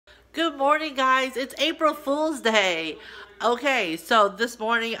Good morning, guys. It's April Fool's Day. Okay, so this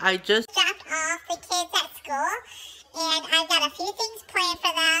morning I just dropped off the kids at school, and I've got a few things planned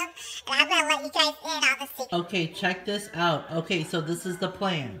for them, and I'm going to let you guys in on the secret. Okay, check this out. Okay, so this is the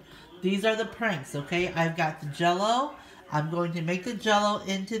plan. These are the pranks, okay? I've got the jello. I'm going to make the jello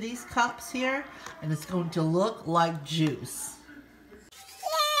into these cups here, and it's going to look like juice.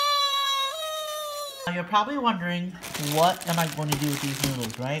 Now you're probably wondering, what am I going to do with these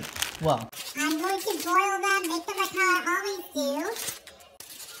noodles, right? Well, I'm going to boil them, make them like how I always do.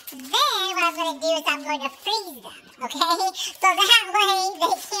 Then what I'm going to do is I'm going to freeze them, okay? So that way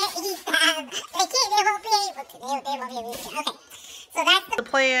they can't eat them. They won't be able to. They won't be able to. Okay. So that's the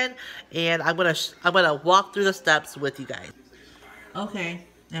plan, and I'm gonna walk through the steps with you guys. Okay,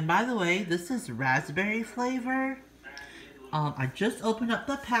 and by the way, this is raspberry flavor. I just opened up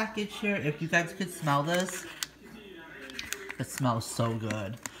the package here. If you guys could smell this, it smells so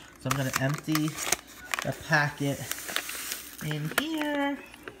good. So I'm gonna empty the packet in here.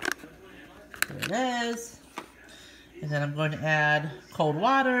 There it is. And then I'm going to add cold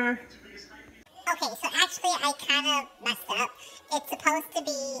water. Okay, so actually I kind of messed up. It's supposed to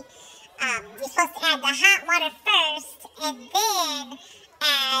be, you're supposed to add the hot water first and then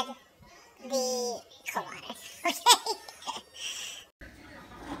add the cold water, okay?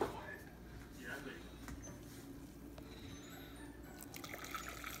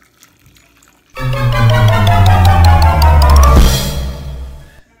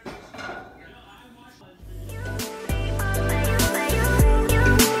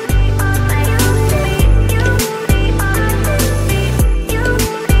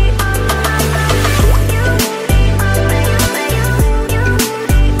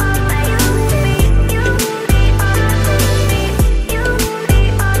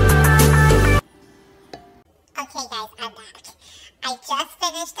 Okay guys, I'm back. I just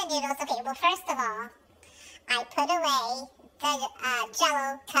finished the noodles. Okay, well first of all, I put away the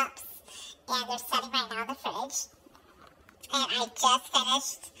jello cups and they're sitting right now in the fridge. And I just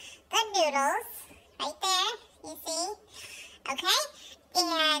finished the noodles right there, you see? Okay?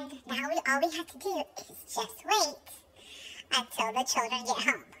 And now all we have to do is just wait until the children get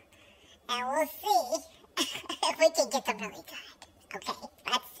home. And we'll see if we can get them really good. Okay,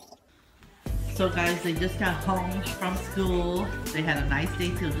 let's see. So guys, they just got home from school. They had a nice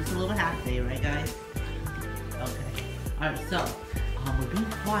day too, just a little half day, right guys? Okay. Alright, so we're being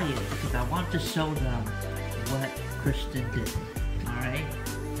quiet because I want to show them what Christian did. Alright?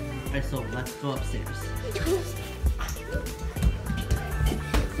 Alright, so let's go upstairs.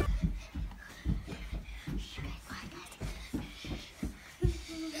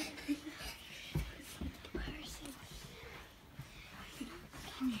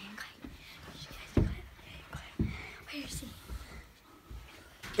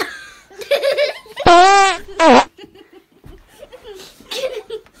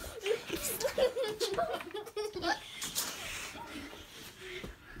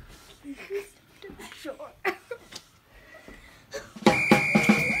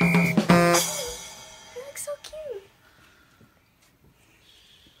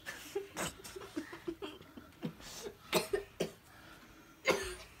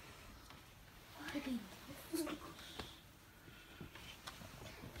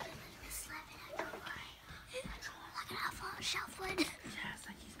 Shelf wood. Yes,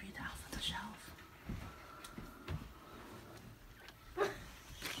 like he's made the house on the shelf. Don't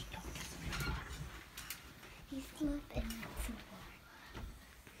get some more. He's slipping some more.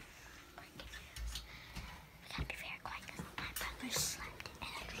 We gotta be very quiet because my brother slept in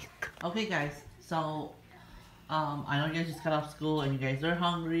a drink. Okay guys, so I know you guys just got off school and you guys are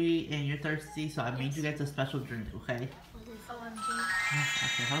hungry and you're thirsty, so I made you guys a special drink, okay? OMG.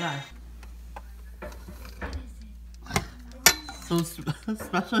 Okay, hold on. So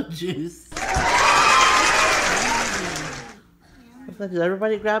special juice. Does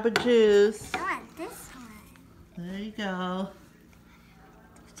everybody grab a juice? I want this one. There you go.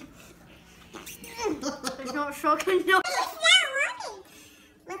 There's no shortcut, no. It's not working.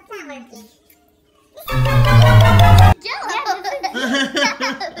 What's not working? Jello.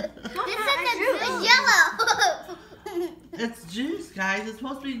 This is Jello. It's juice, guys. It's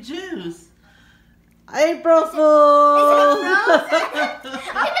supposed to be juice. April Fool! It's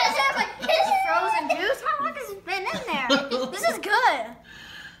frozen juice? How long has it been in there? This is good.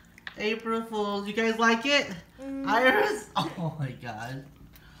 April Fools. You guys like it? Iris? Oh my god.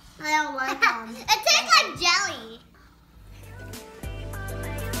 I don't like them. It tastes like jelly.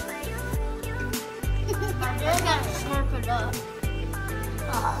 I just gotta slurp it up.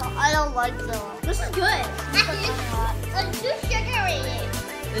 I don't like them. This is good. It's too sugary.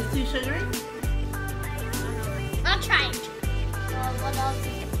 It's too sugary? I'll try it. What else?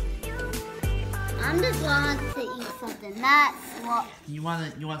 I'm just going to eat something. That's what. You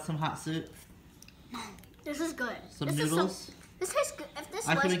want some hot soup? This is good. Some noodles? This tastes good. If this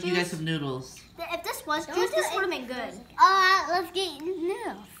I was can make juice, you guys some noodles. If this was juice, this would have been good. Alright, let's get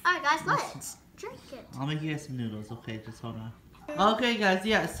noodles. Alright guys, let's drink it. I'll make you guys some noodles. Okay, just hold on. Okay guys,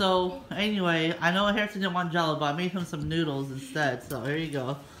 yeah, so anyway, I know Harrison didn't want jello, but I made him some noodles instead, so here you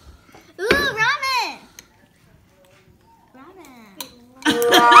go. Ooh, ramen! Ramen.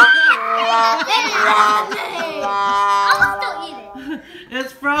 I'll still eat it.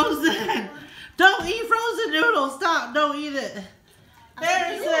 It's frozen! Don't eat frozen noodles! Stop! Don't eat it!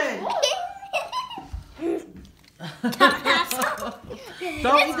 Harrison!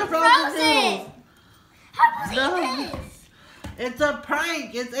 Don't eat the frozen noodles! No! It's a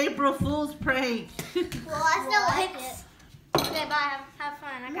prank! It's April Fool's prank! Well, I still like it. Okay, bye. Have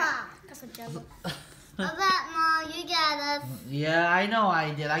fun. I got some jello. Alright, Mom, you got us. Yeah, I know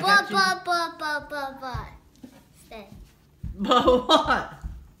I did. I got you. But. Stay. But what?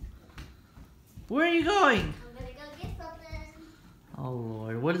 Where are you going? I'm gonna go get something. Oh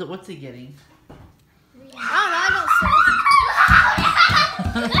Lord, what is it? What's he getting? I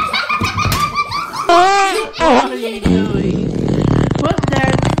What are you doing?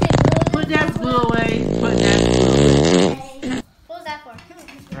 Put that glue away. Put that glue away. What was that for?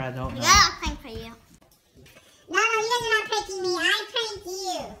 I don't know. Yeah, I'll prank for you. No, you guys are not pranking me. I pranked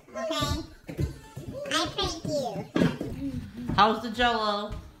you, okay? I pranked you. How's the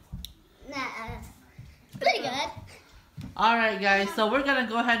jello? Pretty good. Alright guys, so we're gonna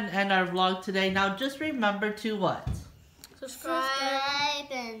go ahead and end our vlog today. Now just remember to what? Subscribe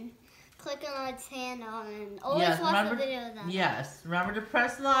and click on our channel and always watch the videos. Yes, remember to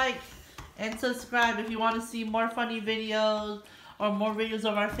press like and subscribe if you want to see more funny videos or more videos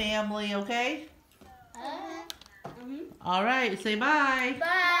of our family, okay? Alright, say bye.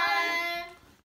 Bye.